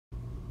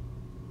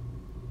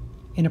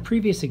In a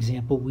previous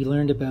example, we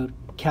learned about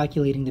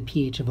calculating the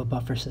pH of a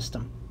buffer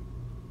system.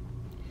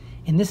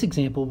 In this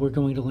example, we're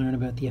going to learn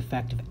about the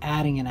effect of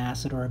adding an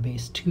acid or a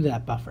base to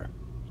that buffer.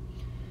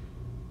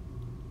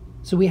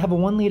 So we have a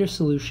 1 liter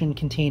solution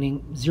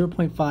containing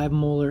 0.5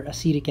 molar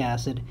acetic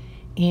acid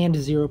and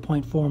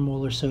 0.4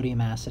 molar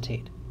sodium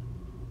acetate.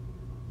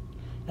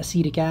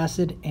 Acetic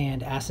acid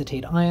and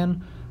acetate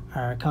ion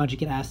are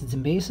conjugate acids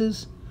and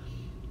bases.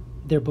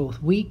 They're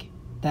both weak.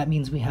 That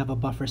means we have a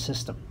buffer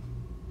system.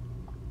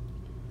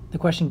 The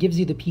question gives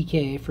you the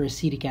pKa for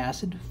acetic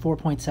acid,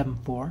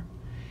 4.74,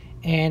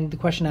 and the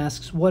question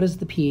asks, what is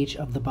the pH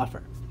of the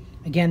buffer?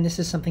 Again, this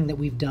is something that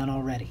we've done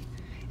already,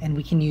 and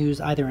we can use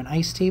either an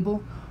ice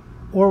table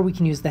or we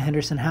can use the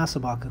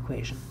Henderson-Hasselbalch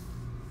equation.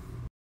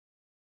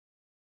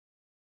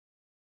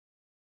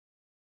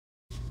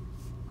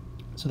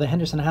 So the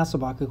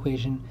Henderson-Hasselbalch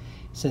equation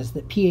says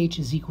that pH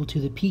is equal to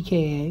the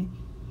pKa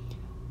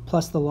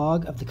plus the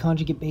log of the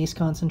conjugate base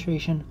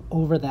concentration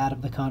over that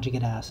of the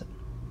conjugate acid.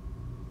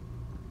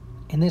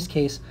 In this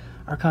case,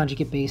 our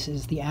conjugate base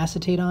is the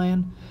acetate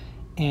ion,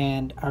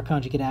 and our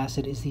conjugate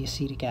acid is the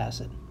acetic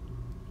acid.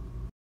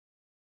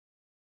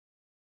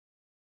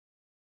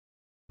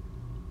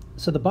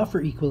 So the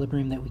buffer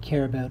equilibrium that we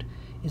care about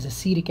is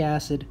acetic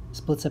acid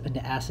splits up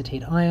into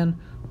acetate ion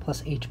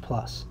plus H+.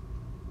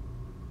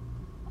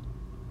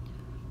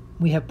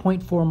 We have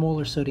 0.4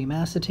 molar sodium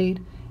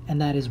acetate,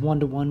 and that is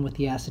 1:1 with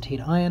the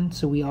acetate ion,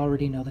 so we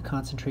already know the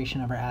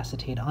concentration of our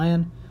acetate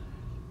ion.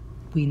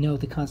 We know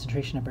the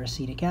concentration of our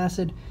acetic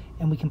acid,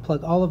 and we can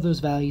plug all of those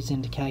values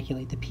in to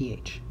calculate the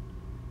pH.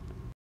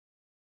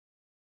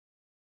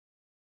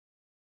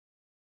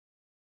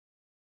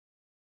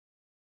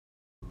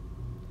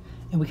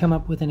 And we come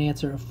up with an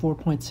answer of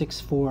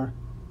 4.64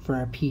 for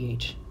our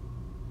pH.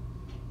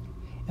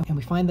 And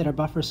we find that our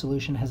buffer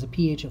solution has a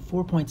pH of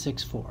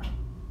 4.64.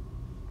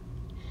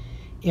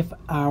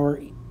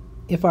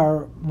 If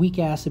our weak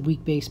acid,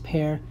 weak base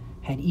pair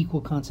had equal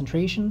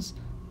concentrations,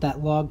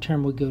 that log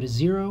term would go to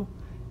 0,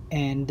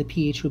 and the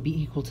pH would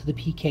be equal to the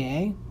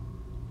pKa.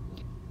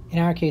 In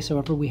our case,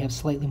 however, we have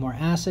slightly more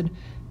acid,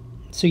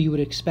 so you would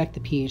expect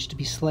the pH to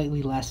be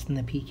slightly less than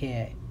the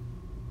pKa.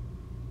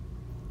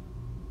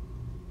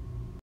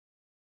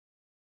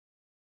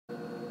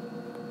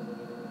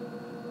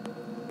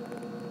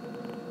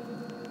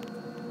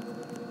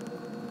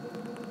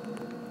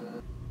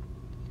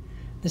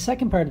 The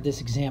second part of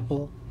this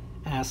example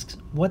asks,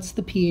 what's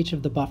the pH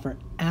of the buffer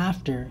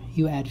after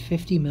you add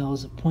 50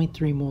 mL of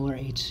 0.3 molar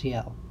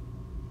HCl?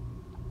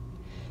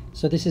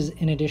 So this is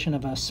in addition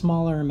of a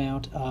smaller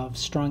amount of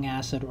strong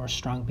acid or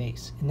strong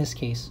base, in this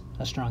case,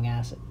 a strong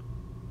acid.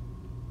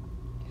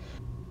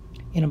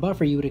 In a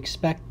buffer, you would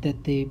expect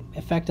that the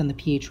effect on the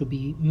pH would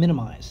be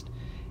minimized.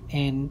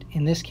 And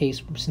in this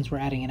case, since we're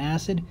adding an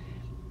acid,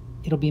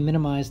 it'll be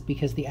minimized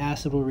because the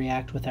acid will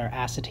react with our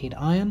acetate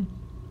ion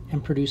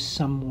and produce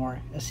some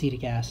more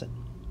acetic acid.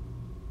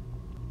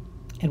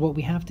 And what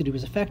we have to do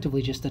is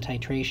effectively just a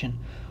titration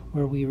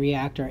where we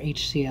react our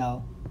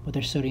HCl with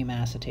our sodium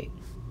acetate.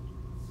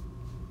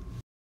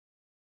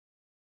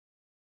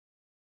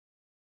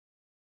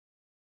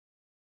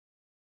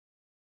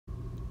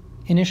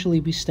 Initially,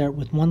 we start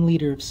with 1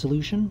 liter of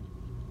solution,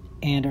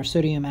 and our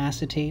sodium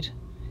acetate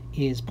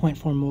is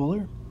 0.4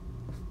 molar,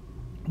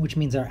 which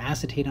means our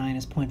acetate ion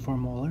is 0.4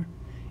 molar.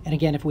 And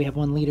again, if we have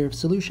 1 liter of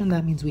solution,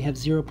 that means we have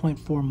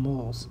 0.4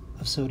 moles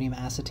of sodium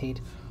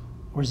acetate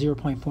or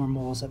 0.4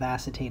 moles of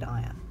acetate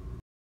ion.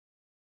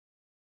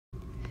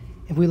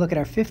 If we look at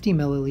our 50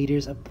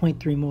 milliliters of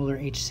 0.3 molar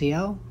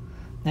HCl,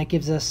 that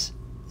gives us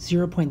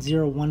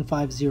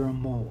 0.0150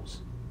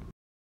 moles.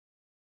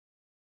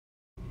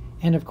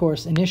 And of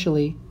course,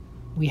 initially,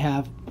 we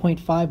have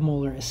 0.5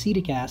 molar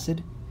acetic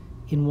acid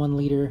in 1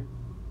 liter,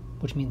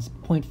 which means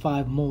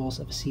 0.5 moles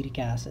of acetic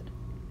acid.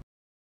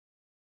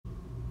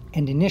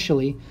 And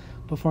initially,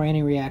 before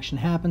any reaction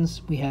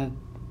happens, we have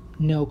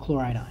no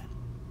chloride ion.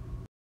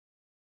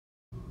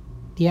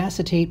 The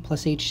acetate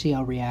plus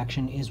HCl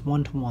reaction is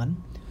 1:1,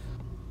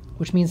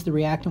 which means the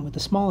reactant with the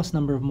smallest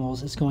number of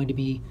moles is going to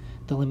be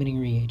the limiting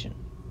reagent.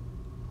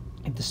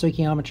 If the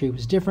stoichiometry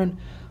was different,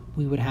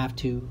 we would have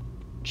to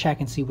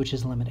check and see which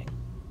is limiting.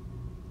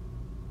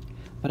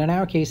 But in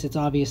our case, it's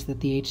obvious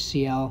that the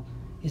HCl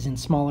is in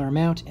smaller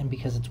amount, and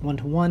because it's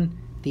 1:1,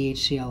 the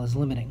HCl is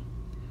limiting,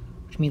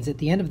 which means at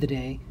the end of the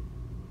day,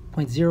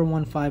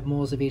 0.015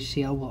 moles of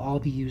HCl will all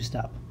be used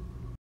up,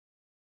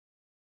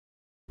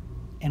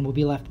 and we'll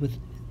be left with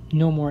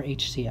no more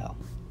HCl.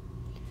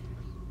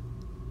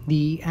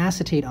 The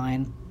acetate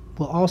ion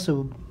will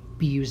also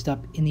be used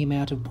up in the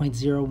amount of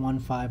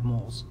 0.015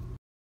 moles,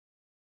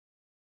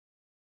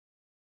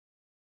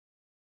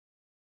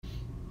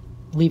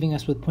 leaving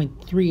us with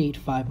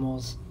 0.385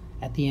 moles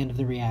at the end of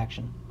the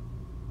reaction.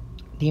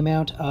 The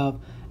amount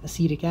of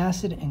acetic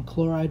acid and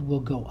chloride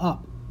will go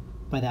up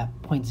by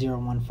that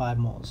 0.015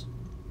 moles.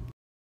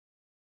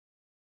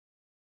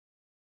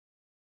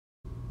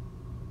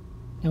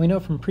 Now we know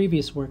from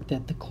previous work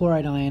that the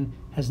chloride ion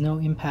has no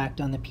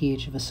impact on the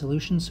pH of a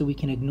solution, so we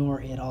can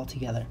ignore it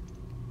altogether.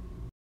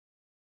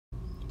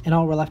 and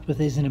all we're left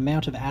with is an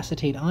amount of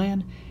acetate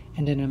ion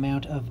and an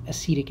amount of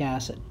acetic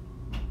acid.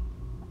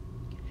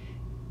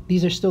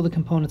 These are still the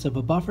components of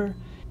a buffer,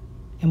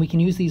 and we can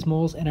use these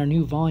moles and our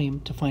new volume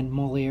to find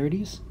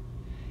molarities,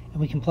 and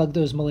we can plug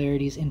those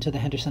molarities into the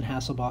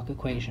Henderson-Hasselbalch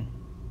equation.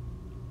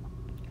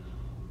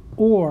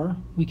 Or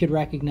we could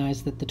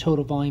recognize that the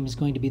total volume is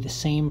going to be the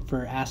same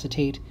for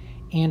acetate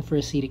and for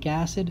acetic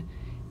acid,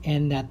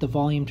 and that the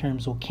volume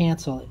terms will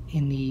cancel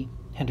in the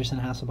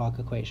Henderson-Hasselbalch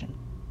equation,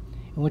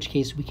 in which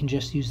case we can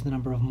just use the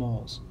number of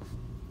moles.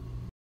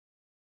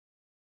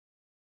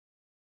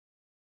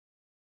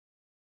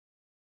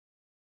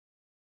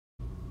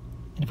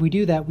 And if we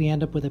do that, we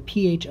end up with a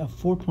pH of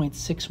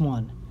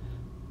 4.61,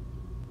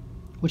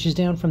 which is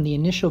down from the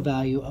initial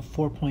value of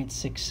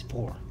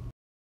 4.64.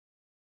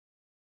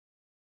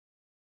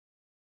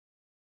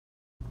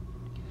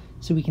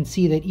 So we can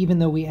see that even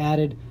though we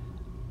added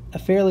a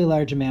fairly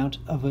large amount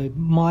of a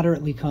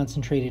moderately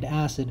concentrated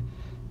acid,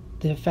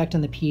 the effect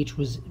on the pH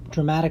was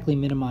dramatically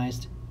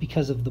minimized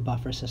because of the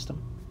buffer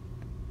system.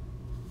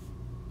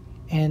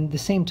 And the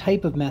same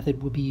type of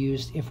method would be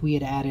used if we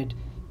had added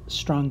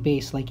strong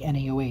base like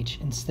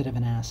NaOH instead of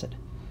an acid.